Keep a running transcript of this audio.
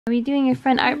Are we doing a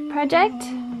fun art project?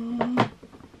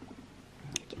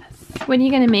 Yes. What are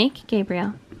you gonna make,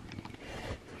 Gabriel?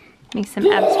 Make some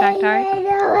abstract art?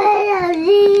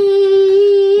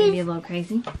 Maybe a little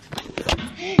crazy.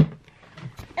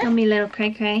 Don't be a little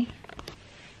cray cray.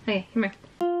 Okay, come here.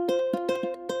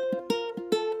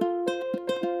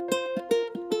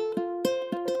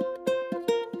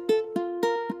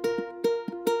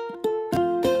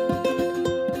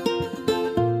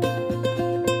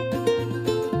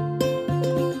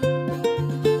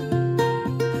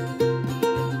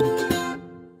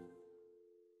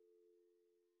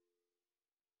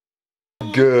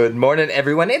 Good morning,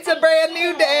 everyone. It's a brand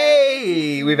new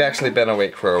day. We've actually been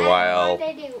awake for a while.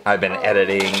 I've been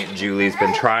editing. Julie's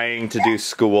been trying to do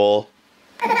school.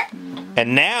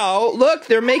 And now, look,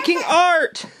 they're making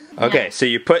art. Okay, so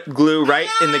you put glue right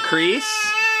in the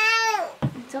crease.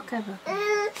 It's okay.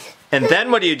 And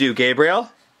then what do you do, Gabriel?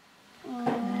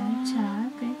 Good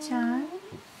job, good job.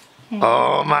 Okay.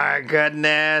 Oh my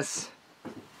goodness.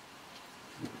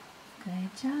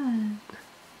 Good job.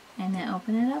 And then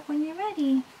open it up when you're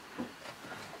ready.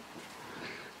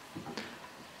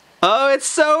 Oh, it's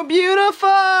so beautiful!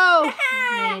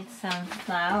 Made some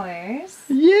flowers.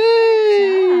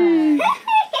 Yay!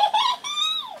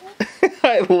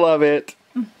 I love it.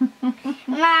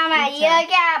 Mama, look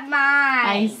at mine.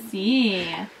 I see.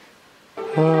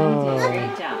 Oh. You did a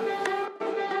great job.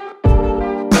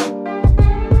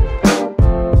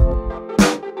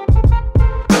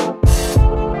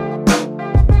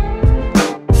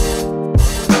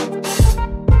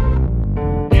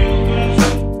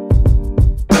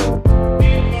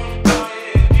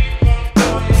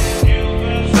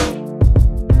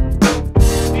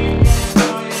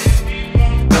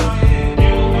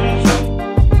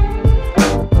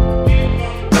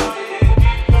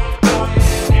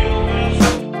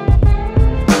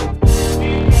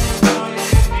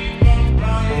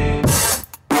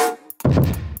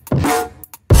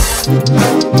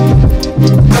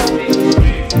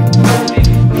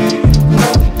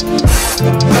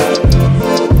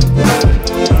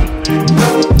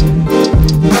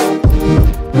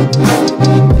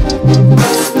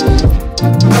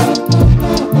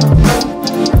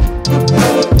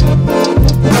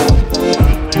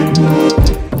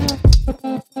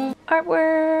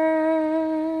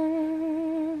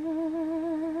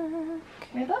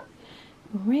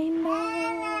 Rainbow.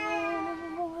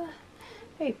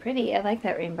 Very pretty. I like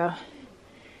that rainbow.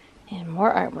 And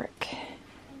more artwork.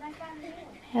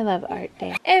 I love art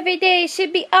day. Every day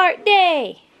should be art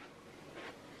day.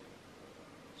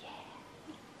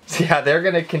 So yeah, they're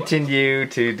gonna continue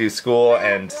to do school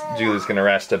and Julie's gonna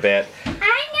rest a bit.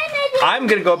 I'm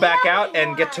gonna go back out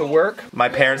and get to work. My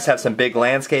parents have some big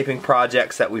landscaping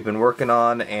projects that we've been working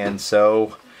on, and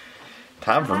so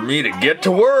time for me to get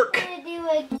to work.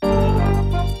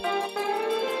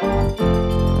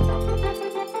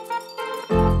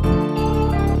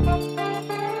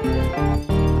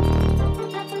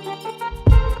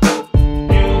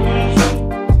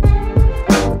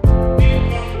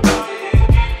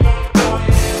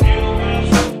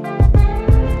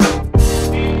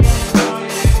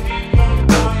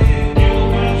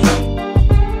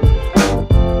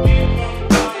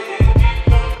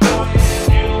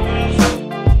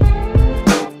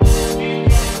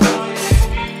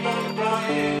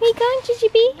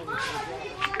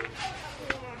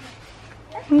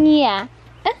 Yeah.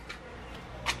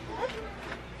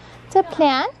 The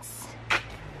plants.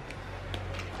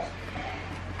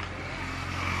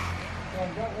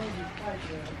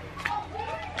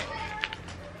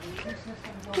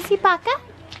 You see Paka?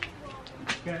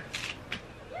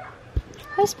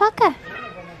 Where's Paka?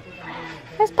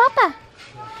 Where's Papa?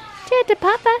 There, the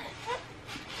Papa.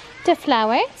 The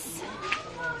flowers.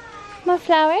 More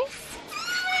flowers.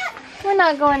 We're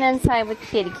not going inside with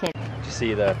kitty kitty. Did you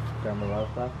see the Dharma Love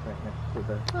stuff right next to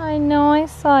the... I know, I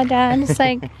saw that. It's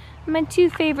like my two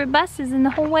favorite buses in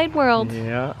the whole wide world.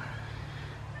 Yeah.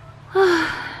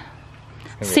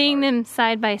 Seeing them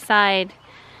side by side,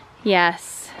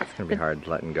 yes. It's gonna be hard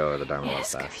letting go of the Dharma Love It's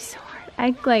stuff. gonna be so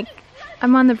hard.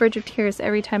 I'm on the verge of tears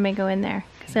every time I go in there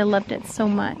because I loved it so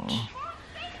much.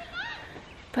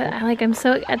 But I'm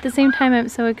so, at the same time, I'm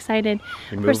so excited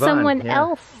for someone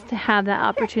else to have that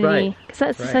opportunity because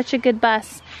that's such a good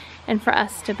bus. And for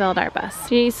us to build our bus.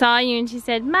 She saw you and she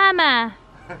said, Mama!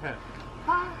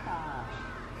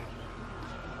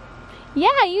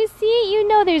 Yeah, you see it, you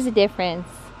know there's a difference.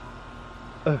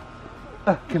 Come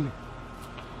here.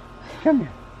 Come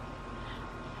here.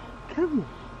 Come here.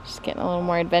 She's getting a little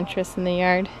more adventurous in the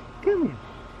yard. Come here.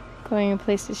 Going in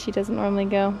places she doesn't normally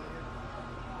go.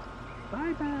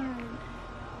 Bye-bye.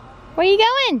 Where are you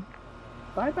going?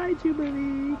 Bye-bye,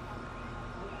 Jubilee.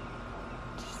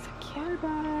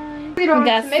 Bye-bye. We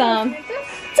got some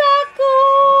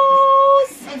tacos.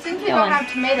 And since we don't have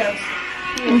tomatoes,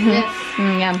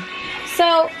 Yum.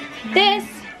 So this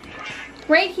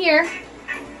right here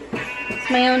is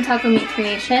my own taco meat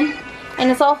creation,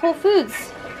 and it's all whole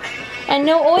foods and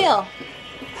no oil,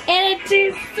 and it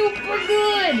tastes super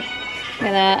good. Look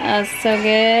at that, that's so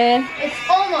good. it's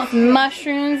almost,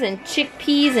 Mushrooms and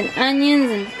chickpeas and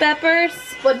onions and peppers.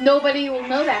 but nobody will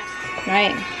know that.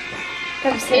 Right.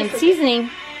 And seasoning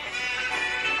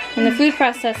in the food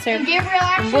processor. And Gabriel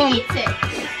actually Boom. eats it.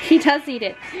 He does eat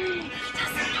it. He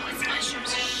doesn't know it's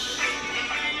mushrooms.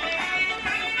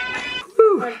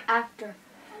 Right after.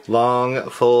 Long,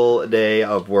 full day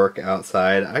of work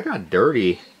outside. I got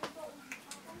dirty.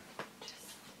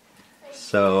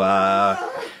 So,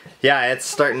 yeah, it's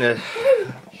starting to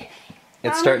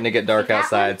get dark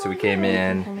outside, so we came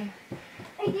in.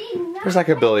 There's like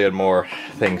a billion more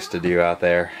things to do out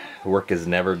there. Work is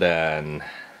never done.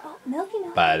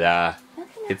 But,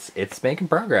 it's making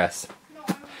progress.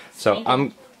 So,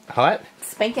 what?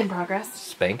 Spanking progress.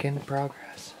 Spanking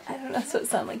progress. I don't know, that's what it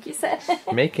sounded like you said.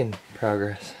 Making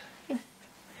progress.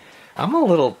 I'm a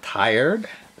little tired,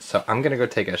 so I'm gonna go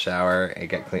take a shower and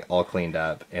get all cleaned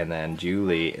up, and then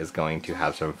Julie is going to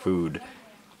have some food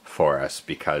for us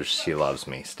because she loves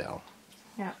me still.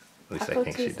 Yeah. At least Taco I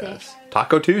think Tuesday. she does.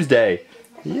 Taco Tuesday!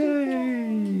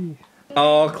 Yay!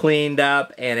 All cleaned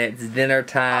up, and it's dinner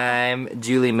time.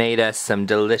 Julie made us some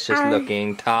delicious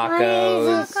looking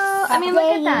tacos. I mean, look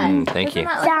at that. Thank you. Isn't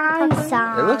that like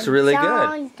taco? It looks really good.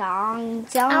 Oh,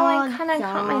 I kind of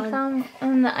caught my thumb,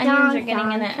 and the onions are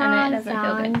getting in it, and it doesn't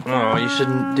feel good. Oh, you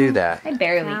shouldn't do that. I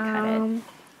barely cut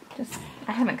it.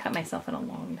 I haven't cut myself in a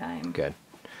long time. Good.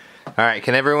 All right,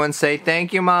 can everyone say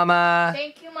thank you, Mama?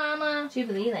 Thank you, Mama.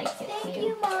 Jubilee likes it too. Thank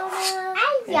you, Mama.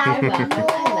 You're welcome.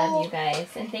 I love you guys,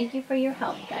 and thank you for your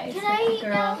help, guys.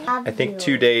 Girl. I think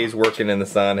 2 days working in the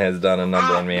sun has done a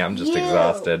number on me. I'm just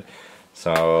exhausted.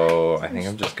 So I think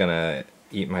I'm just gonna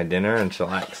eat my dinner and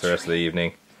chillax the rest of the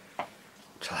evening.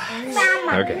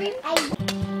 Chillax. Okay.